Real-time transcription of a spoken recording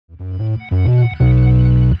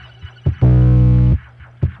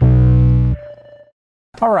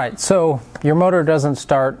Alright, so your motor doesn't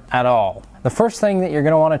start at all. The first thing that you're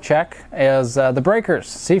going to want to check is the breakers.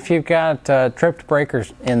 See if you've got tripped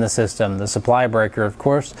breakers in the system, the supply breaker of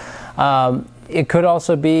course. It could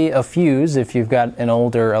also be a fuse if you've got an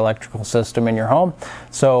older electrical system in your home.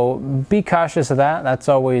 So be cautious of that. That's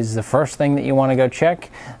always the first thing that you want to go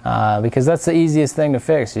check because that's the easiest thing to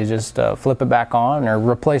fix. You just flip it back on or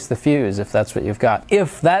replace the fuse if that's what you've got.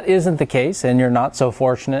 If that isn't the case and you're not so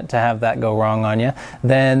fortunate to have that go wrong on you,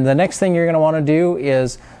 then the next thing you're going to want to do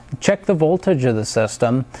is check the voltage of the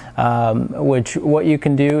system, which what you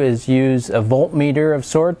can do is use a voltmeter of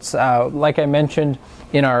sorts. Like I mentioned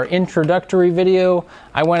in our introductory video,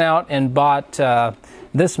 I went out and bought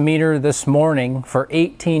this meter this morning for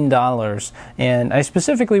 $18, and I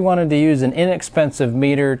specifically wanted to use an inexpensive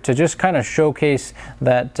meter to just kind of showcase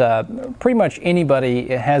that pretty much anybody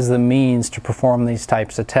has the means to perform these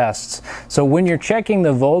types of tests. So when you're checking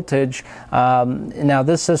the voltage, now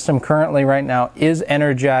this system currently right now is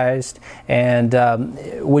energized, and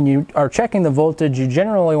when you are checking the voltage, you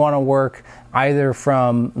generally want to work either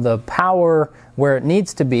from the power where it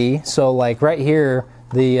needs to be. So like right here,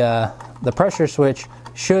 the pressure switch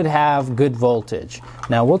should have good voltage.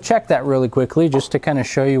 Now we'll check that really quickly just to kind of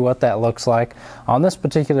show you what that looks like. On this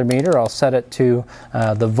particular meter, I'll set it to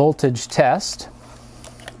the voltage test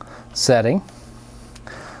setting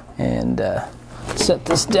and set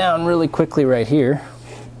this down really quickly right here.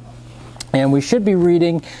 And we should be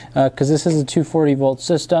reading, because this is a 240 volt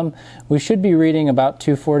system, we should be reading about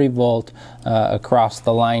 240 volt across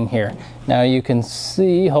the line here. Now you can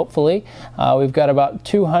see, hopefully, we've got about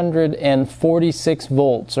 246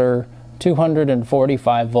 volts or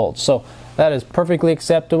 245 volts. So that is perfectly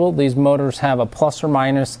acceptable. These motors have a plus or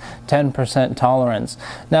minus 10% tolerance.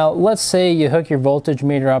 Now let's say you hook your voltage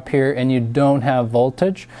meter up here and you don't have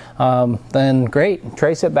voltage, then great,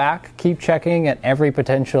 trace it back, keep checking at every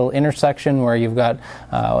potential intersection where you've got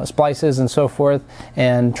splices and so forth,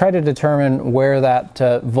 and try to determine where that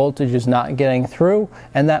voltage is not getting through,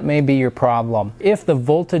 and that may be your problem. If the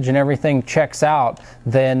voltage and everything checks out,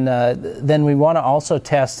 then we want to also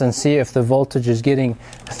test and see if the voltage is getting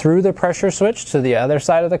through the pressure switch to the other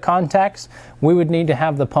side of the contacts. We would need to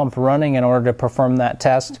have the pump running in order to perform that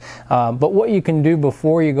test. But what you can do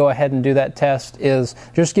before you go ahead and do that test is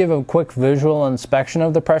just give a quick visual inspection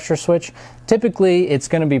of the pressure switch. Typically, it's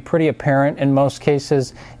going to be pretty apparent in most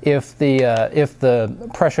cases if the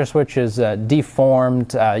pressure switch is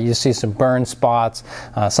deformed. You see some burn spots,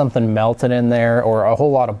 something melted in there, or a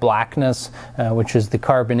whole lot of blackness, which is the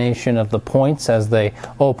carbonation of the points as they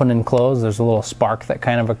open and close. There's a little spark that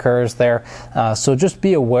kind of occurs there. So just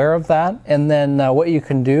be aware of that. And then what you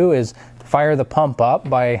can do is fire the pump up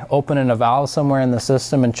by opening a valve somewhere in the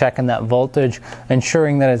system and checking that voltage,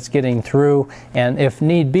 ensuring that it's getting through. And if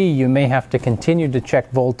need be, you may have to continue to check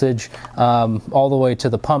voltage all the way to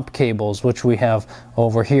the pump cables, which we have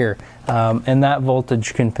over here. And that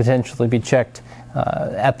voltage can potentially be checked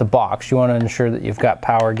at the box. You want to ensure that you've got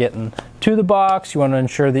power getting to the box. You want to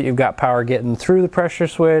ensure that you've got power getting through the pressure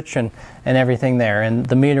switch and everything there, and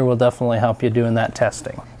the meter will definitely help you doing that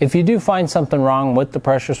testing. If you do find something wrong with the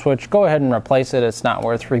pressure switch, go ahead and replace it. It's not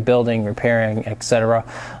worth rebuilding, repairing, etc.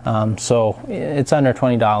 So it's under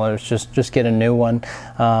 $20. Just get a new one.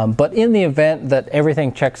 But in the event that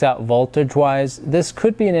everything checks out voltage wise, this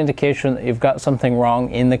could be an indication that you've got something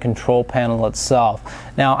wrong in the control panel itself.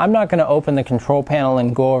 Now I'm not going to open the control panel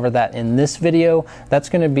and go over that in this video. That's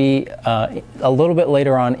going to be a little bit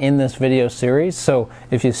later on in this video series, so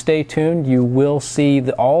if you stay tuned, you will see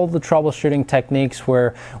all the troubleshooting techniques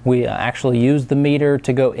where we actually use the meter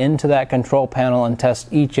to go into that control panel and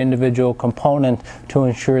test each individual component to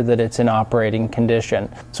ensure that it's in operating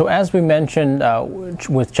condition. So as we mentioned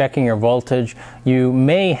with checking your voltage, you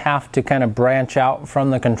may have to kind of branch out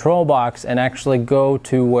from the control box and actually go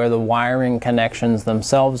to where the wiring connections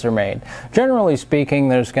themselves are made. Generally speaking,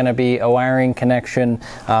 there's going to be a wiring connection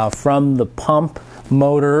from the pump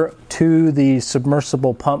motor to the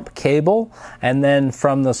submersible pump cable, and then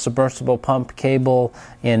from the submersible pump cable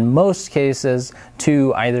in most cases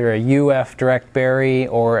to either a UF direct bury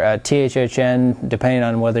or a THHN, depending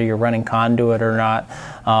on whether you're running conduit or not.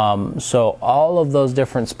 So all of those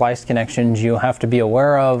different splice connections you have to be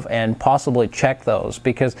aware of and possibly check those,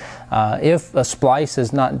 because if a splice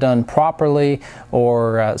is not done properly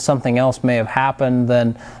or something else may have happened,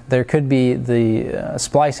 then there could be the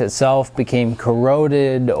splice itself became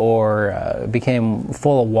corroded or became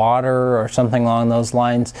full of water or something along those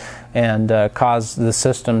lines, and cause the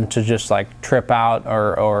system to just like trip out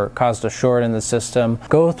or cause a short in the system.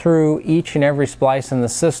 Go through each and every splice in the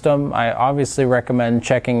system. I obviously recommend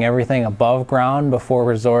checking everything above ground before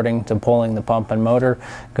resorting to pulling the pump and motor,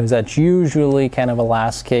 because that's usually kind of a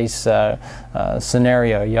last case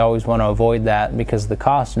scenario. You always want to avoid that because of the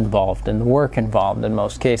cost involved and the work involved in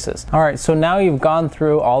most cases. All right, so now you've gone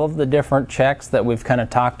through all of the different checks that we've kind of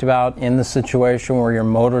talked about in the situation where your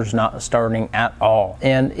motor's not starting at all.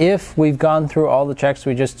 And if we've gone through all the checks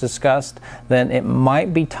we just discussed, then it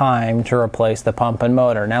might be time to replace the pump and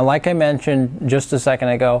motor. Now, like I mentioned just a second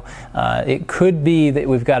ago, it could be that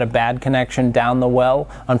we've got a bad connection down the well.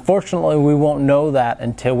 Unfortunately, we won't know that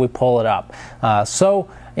until we pull it up. So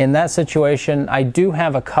in that situation, I do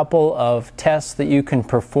have a couple of tests that you can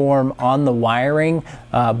perform on the wiring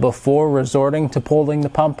before resorting to pulling the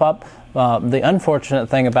pump up. The unfortunate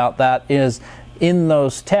thing about that is in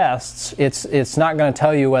those tests, it's not going to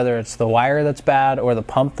tell you whether it's the wire that's bad or the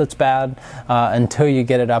pump that's bad until you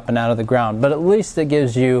get it up and out of the ground. But at least it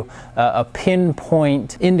gives you a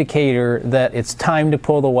pinpoint indicator that it's time to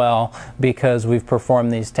pull the well because we've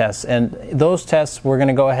performed these tests. And those tests we're going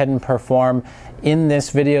to go ahead and perform in this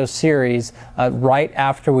video series right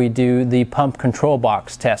after we do the pump control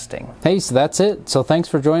box testing. Hey, so that's it. So thanks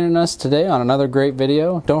for joining us today on another great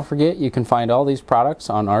video. Don't forget you can find all these products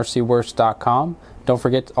on rcworks.com. Don't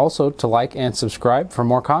forget also to like and subscribe for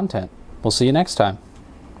more content. We'll see you next time.